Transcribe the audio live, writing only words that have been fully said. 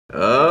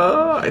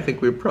Oh, I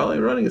think we're probably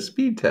running a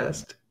speed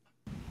test.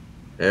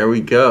 There we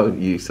go.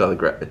 You saw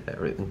the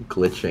everything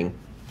glitching.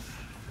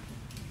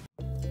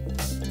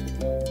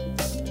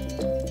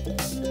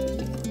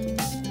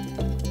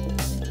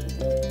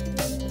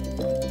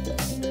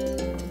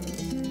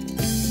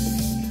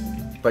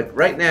 But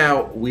right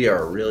now, we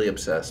are really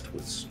obsessed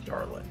with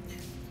Starlink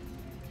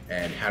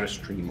and how to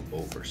stream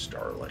over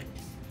Starlink.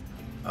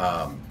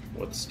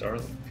 What's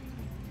Starlink?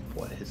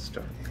 What is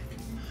Starlink?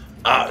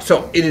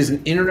 So it is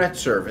an internet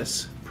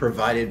service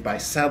provided by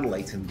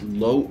satellites in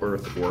low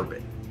Earth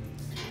orbit.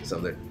 So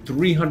they're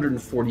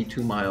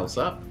 342 miles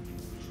up,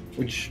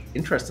 which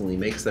interestingly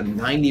makes them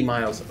 90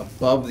 miles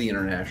above the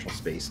International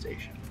Space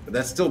Station. But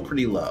that's still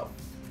pretty low.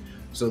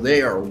 So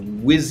they are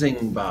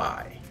whizzing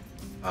by.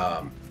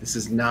 This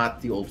is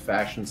not the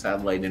old-fashioned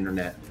satellite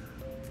internet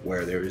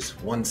where there's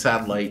one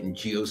satellite in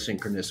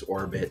geosynchronous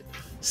orbit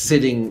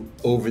sitting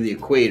over the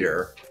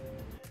equator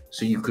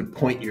so you could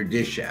point your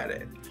dish at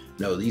it.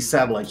 No, these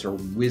satellites are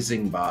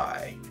whizzing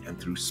by, and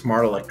through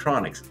smart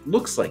electronics, it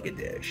looks like a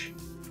dish,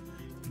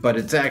 but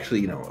it's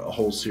actually, a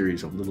whole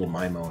series of little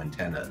MIMO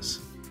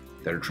antennas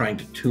that are trying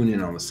to tune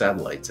in on the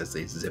satellites as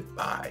they zip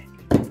by.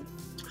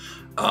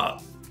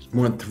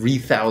 More than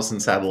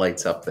 3,000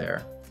 satellites up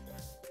there.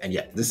 And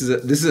yeah, this is a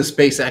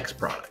SpaceX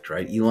product,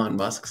 right? Elon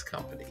Musk's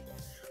company,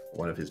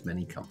 one of his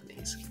many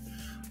companies.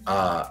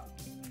 And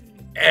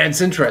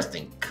it's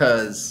interesting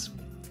because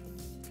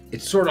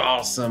it's sort of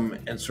awesome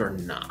and sort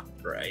of not,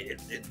 right?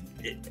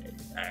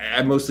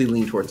 I mostly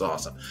lean towards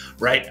awesome,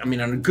 right? I mean,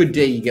 on a good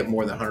day, you get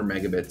more than 100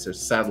 megabits. There's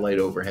satellite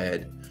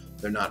overhead.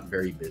 They're not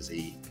very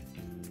busy.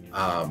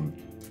 But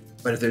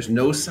if there's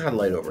no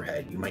satellite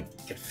overhead, you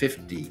might get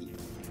 50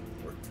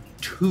 or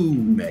 2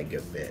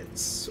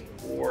 megabits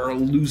or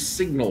lose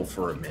signal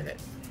for a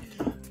minute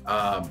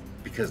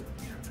because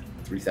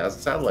 3,000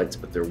 satellites,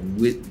 but they're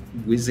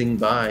whizzing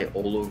by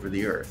all over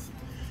the Earth.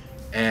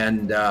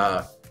 And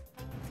I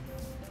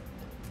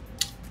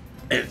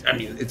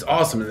mean, it's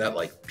awesome in that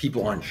like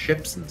people on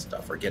ships and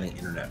stuff are getting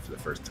internet for the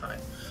first time.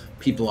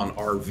 People on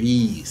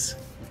RVs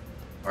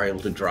are able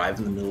to drive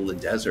in the middle of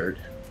the desert,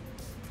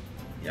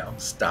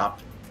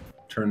 stop,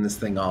 turn this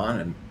thing on,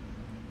 and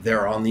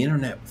they're on the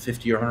internet with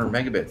 50 or 100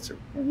 megabits or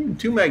even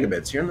 2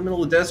 megabits. You're in the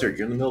middle of the desert.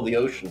 You're in the middle of the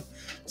ocean.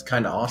 It's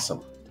kind of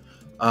awesome.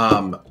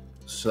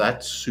 So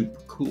that's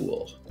super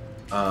cool.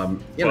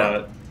 It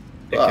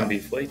can be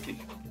flaky.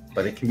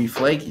 But it can be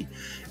flaky.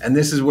 And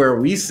this is where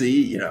we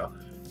see,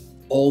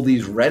 all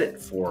these Reddit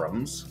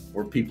forums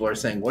where people are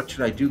saying, what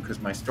should I do because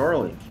my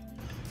Starlink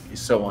is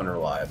so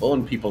unreliable?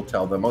 And people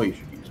tell them, oh, you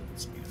should use it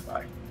with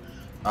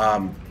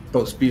Speedify.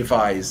 Both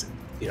Speedify's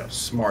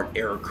smart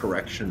error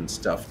correction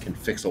stuff can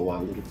fix a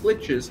lot of little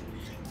glitches.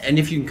 And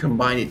if you can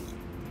combine it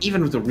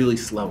even with a really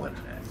slow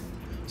internet.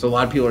 So a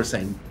lot of people are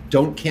saying,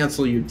 don't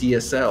cancel your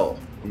DSL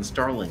when the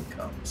Starlink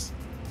comes.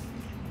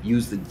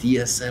 Use the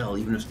DSL,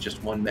 even if it's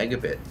just 1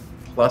 megabit,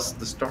 plus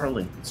the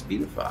Starlink with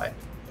Speedify.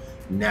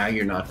 Now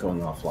you're not going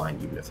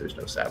offline, even if there's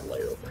no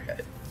satellite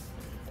overhead.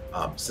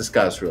 So this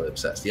got us really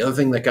obsessed. The other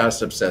thing that got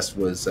us obsessed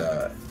was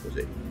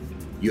it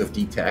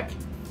UFD Tech.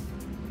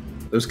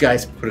 Those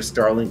guys put a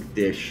Starlink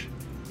dish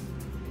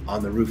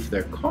on the roof of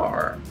their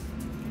car,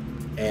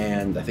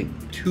 and I think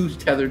 2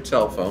 tethered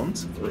cell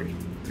phones,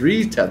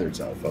 3 tethered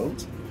cell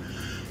phones,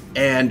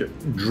 and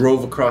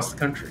drove across the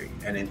country.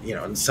 And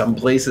in some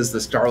places the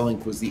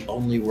Starlink was the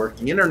only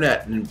working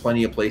internet, and in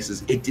plenty of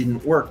places it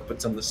didn't work,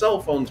 but some of the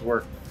cell phones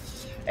worked.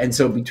 And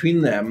so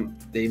between them,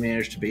 they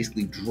managed to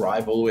basically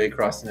drive all the way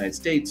across the United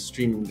States,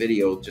 streaming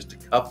video, just a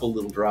couple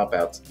little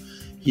dropouts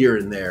here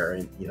and there,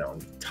 and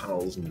in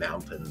tunnels and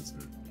mountains,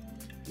 and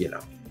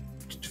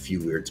just a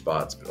few weird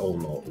spots. But all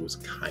in all, it was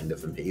kind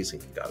of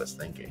amazing. It got us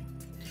thinking,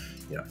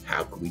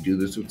 how could we do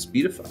this with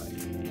Speedify?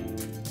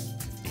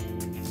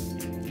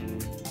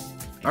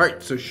 All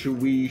right, so should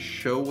we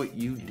show what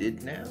you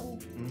did now?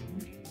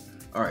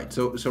 Mm-hmm. All right,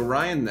 so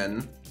Ryan,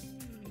 then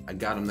I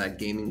got him that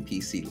gaming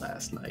PC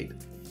last night.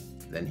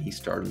 Then he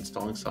started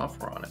installing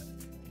software on it.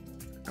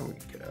 There we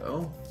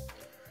go.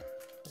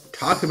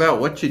 Talk about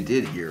what you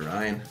did here,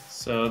 Ryan.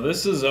 So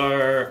this is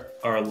our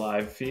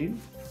live feed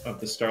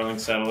of the Starlink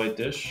satellite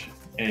dish,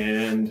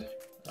 and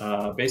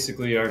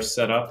basically our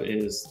setup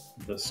is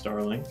the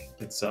Starlink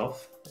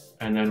itself,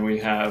 and then we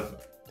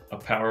have a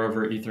power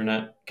over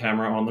Ethernet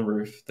camera on the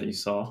roof that you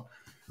saw,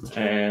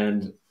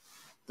 and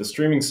the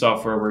streaming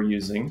software we're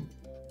using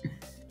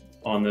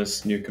on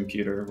this new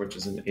computer, which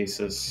is an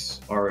Asus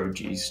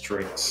ROG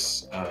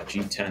Strix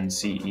G10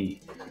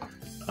 CE.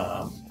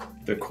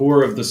 The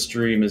core of the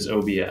stream is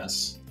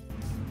OBS,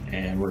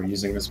 and we're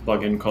using this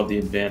plugin called the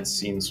Advanced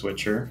Scene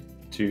Switcher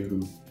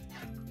to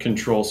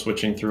control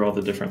switching through all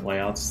the different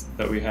layouts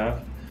that we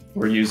have.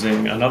 We're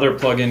using another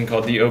plugin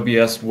called the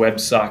OBS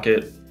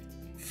WebSocket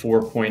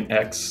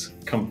 4.x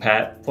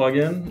Compat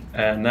plugin,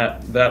 and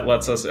that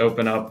lets us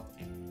open up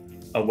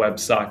a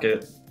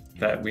WebSocket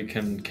that we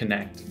can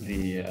connect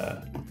the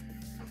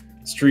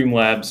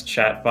Streamlabs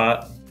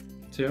chatbot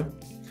to.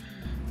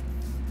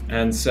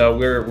 And so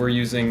we're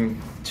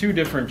using two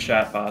different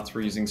chatbots.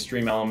 We're using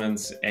Stream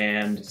Elements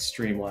and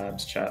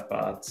Streamlabs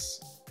chatbots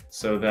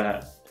so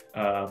that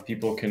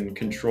people can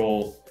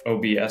control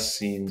OBS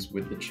scenes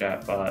with the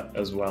chatbot,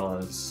 as well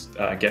as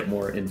get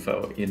more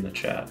info in the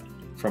chat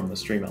from the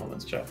Stream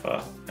Elements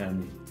chatbot.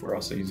 And we're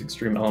also using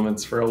Stream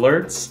Elements for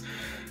alerts.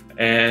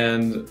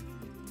 And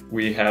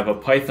we have a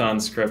Python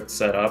script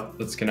set up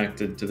that's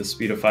connected to the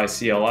Speedify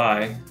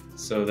CLI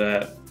so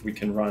that we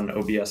can run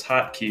OBS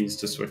hotkeys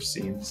to switch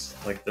scenes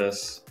like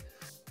this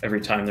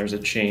every time there's a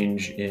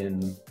change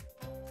in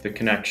the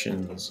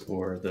connections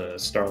or the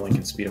Starlink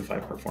and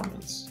Speedify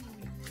performance.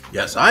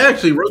 Yes, I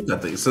actually wrote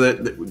that thing. So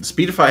that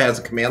Speedify has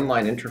a command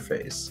line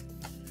interface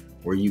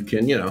where you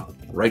can,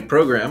 write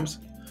programs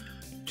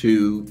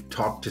to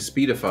talk to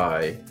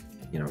Speedify,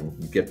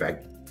 get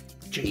back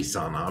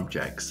JSON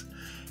objects.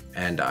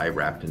 And I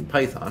wrapped in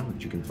Python,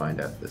 which you can find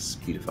at the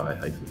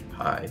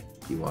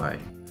Speedify-py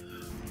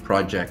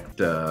project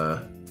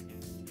on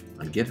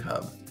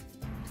GitHub.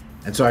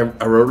 And so I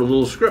wrote a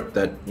little script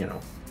that,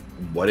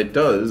 what it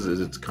does is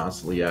it's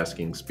constantly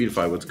asking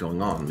Speedify what's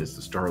going on. Is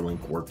the Starlink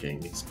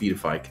working? Is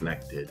Speedify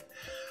connected?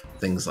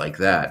 Things like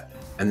that.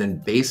 And then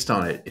based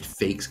on it, it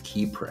fakes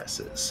key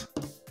presses.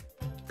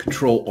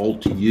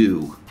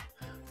 Control-Alt-U,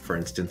 for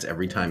instance,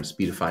 every time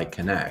Speedify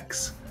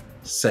connects,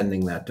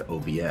 sending that to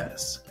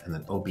OBS. And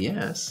then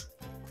OBS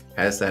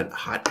has that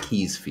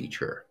hotkeys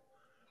feature.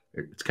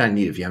 It's kind of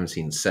neat if you haven't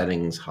seen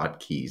settings,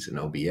 hotkeys in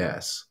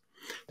OBS.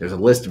 There's a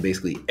list of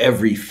basically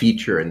every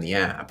feature in the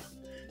app,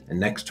 and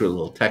next to a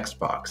little text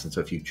box. And so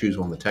if you choose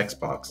one of the text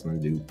box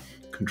and do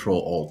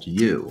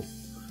Control-Alt-U,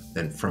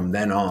 then from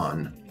then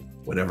on,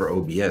 whenever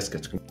OBS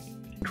gets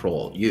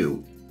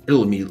Control-Alt-U,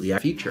 it'll immediately add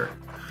a feature.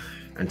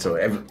 And so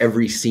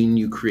every scene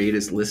you create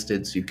is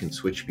listed, so you can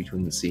switch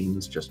between the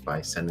scenes just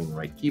by sending the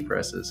right key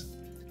presses.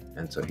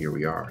 And so here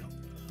we are.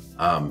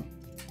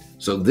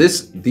 So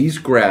these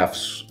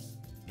graphs,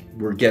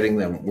 we're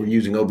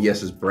using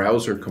OBS's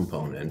browser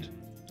component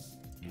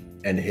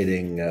and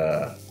hitting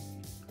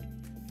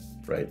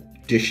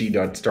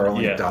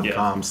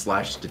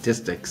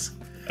dishy.starlink.com/statistics.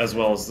 As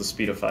well as the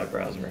Speedify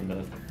browser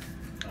embed.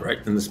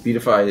 Right, and the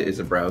Speedify is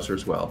a browser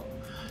as well.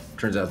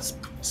 Turns out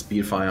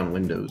Speedify on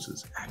Windows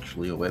is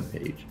actually a web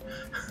page.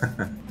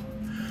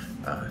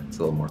 It's a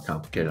little more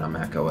complicated on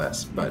Mac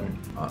OS, but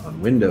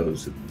on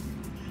Windows, if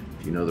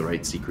you know the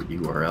right secret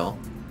URL,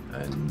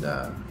 and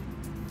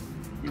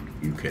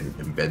you can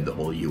embed the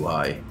whole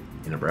UI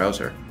in a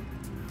browser.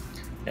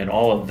 And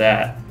all of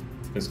that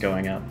is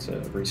going out to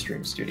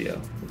Restream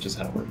Studio, which is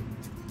how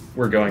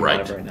we're going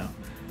live right now.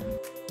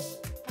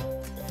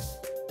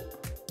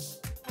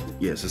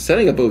 Yeah, so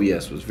setting up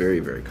OBS was very,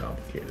 very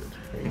complicated.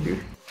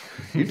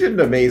 You did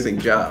an amazing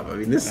job. I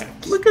mean,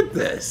 look at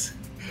this.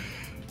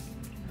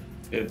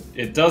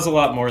 It does a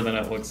lot more than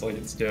it looks like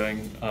it's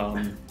doing.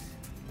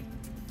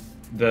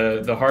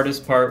 The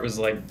hardest part was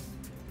like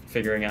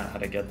figuring out how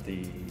to get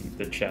the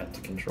chat to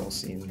control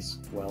scenes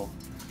well.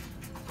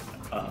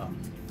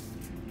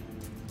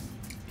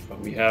 But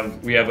we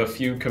have a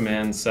few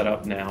commands set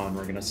up now, and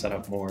we're going to set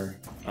up more.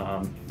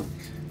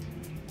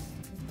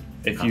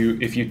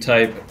 If you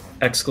type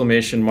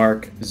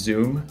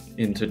 !zoom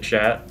into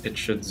chat, it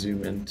should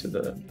zoom into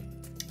the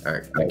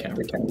camera.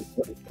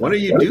 Why don't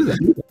you do that?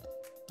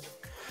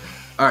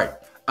 All right.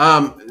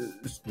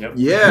 Yep.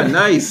 Yeah,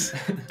 nice.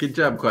 Good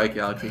job, Quake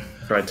Galaxy.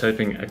 Try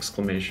typing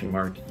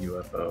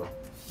 !UFO.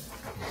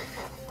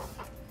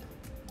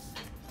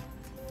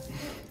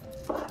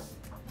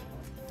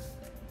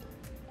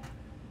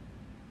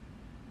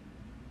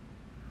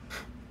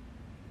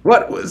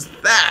 What was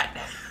that?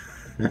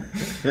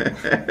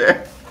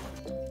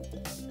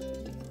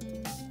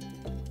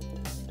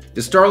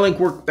 Does Starlink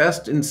work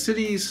best in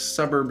cities,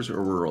 suburbs,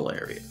 or rural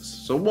areas?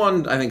 So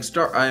one, I think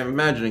I'm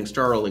imagining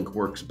Starlink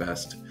works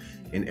best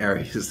in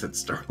areas that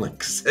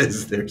Starlink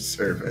says their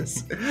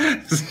service.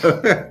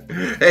 So,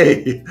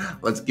 hey,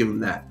 let's give them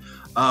that.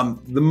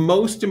 The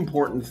most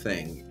important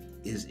thing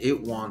is it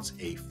wants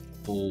a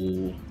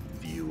full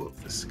view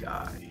of the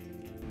sky.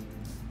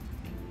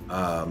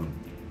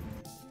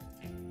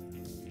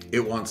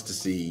 It wants to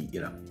see,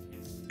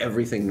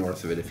 everything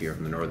north of it if you're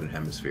from the northern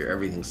hemisphere,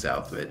 everything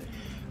south of it.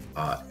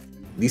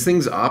 These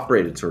things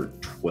operate at sort of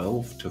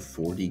 12 to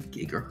 40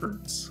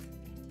 gigahertz.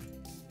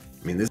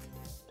 I mean,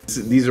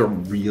 these are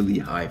really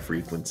high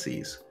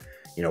frequencies.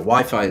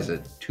 Wi-Fi is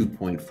at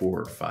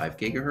 2.45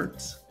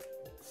 gigahertz.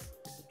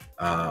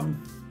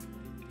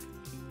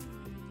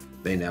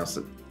 They announced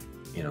that,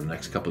 the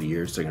next couple of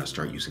years, they're going to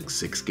start using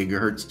 6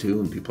 gigahertz too,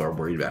 and people are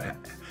worried about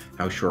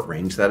how short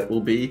range that it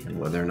will be and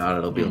whether or not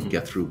it'll be able to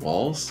get through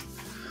walls.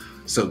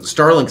 So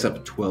Starlink's up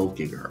to 12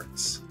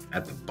 gigahertz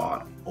at the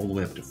bottom, all the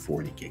way up to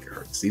 40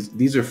 gigahertz.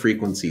 These are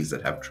frequencies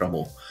that have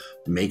trouble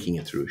making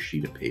it through a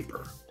sheet of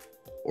paper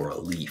or a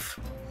leaf.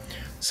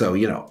 So,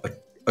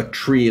 a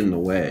tree in the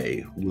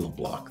way will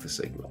block the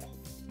signal.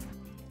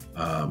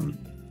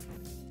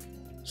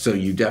 So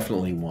you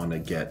definitely want to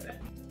get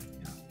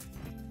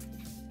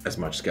as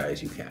much sky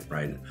as you can,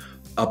 right?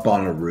 Up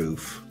on a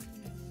roof,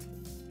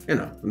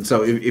 And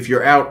so if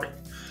you're out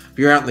If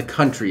you're out in the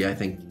country, I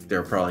think there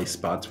are probably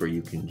spots where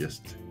you can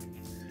just,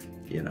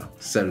 you know,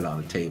 set it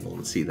on a table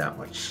and see that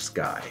much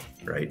sky,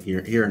 right?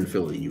 Here in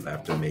Philly, you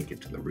have to make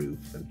it to the roof,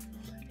 and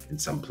in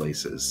some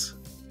places.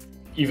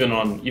 Even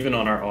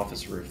on our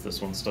office roof,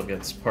 this one still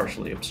gets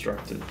partially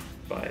obstructed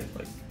by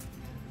like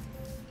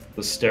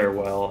the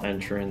stairwell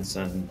entrance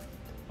and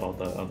all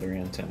the other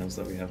antennas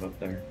that we have up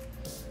there.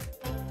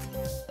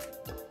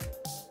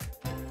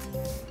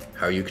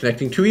 How are you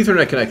connecting two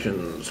Ethernet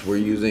connections? We're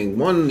using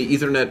one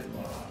Ethernet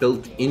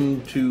built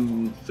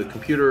into the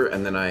computer,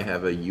 and then I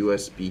have a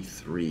USB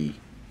 3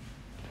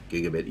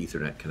 gigabit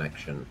Ethernet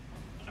connection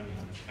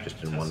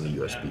just in one of the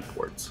USB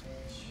ports.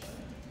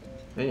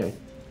 Anyway,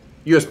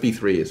 USB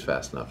 3 is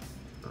fast enough,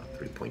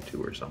 3.2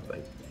 or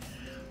something,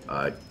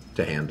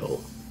 to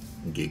handle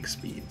gig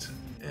speeds.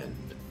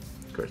 And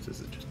of course, this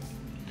is just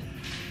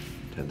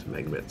tens of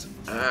megabits.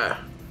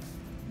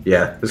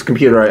 Yeah, this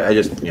computer, I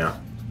just, you know,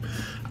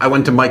 I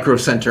went to Micro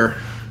Center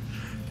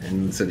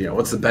and said, you know,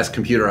 what's the best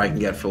computer I can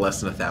get for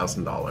less than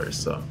 $1,000?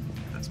 So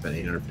I spent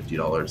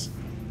 $850.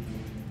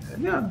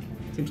 And yeah,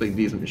 seems like a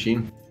decent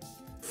machine.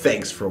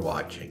 Thanks for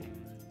watching.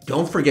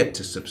 Don't forget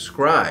to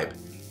subscribe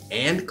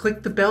and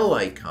click the bell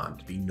icon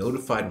to be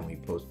notified when we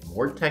post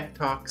more tech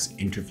talks,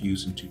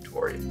 interviews, and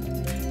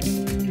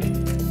tutorials.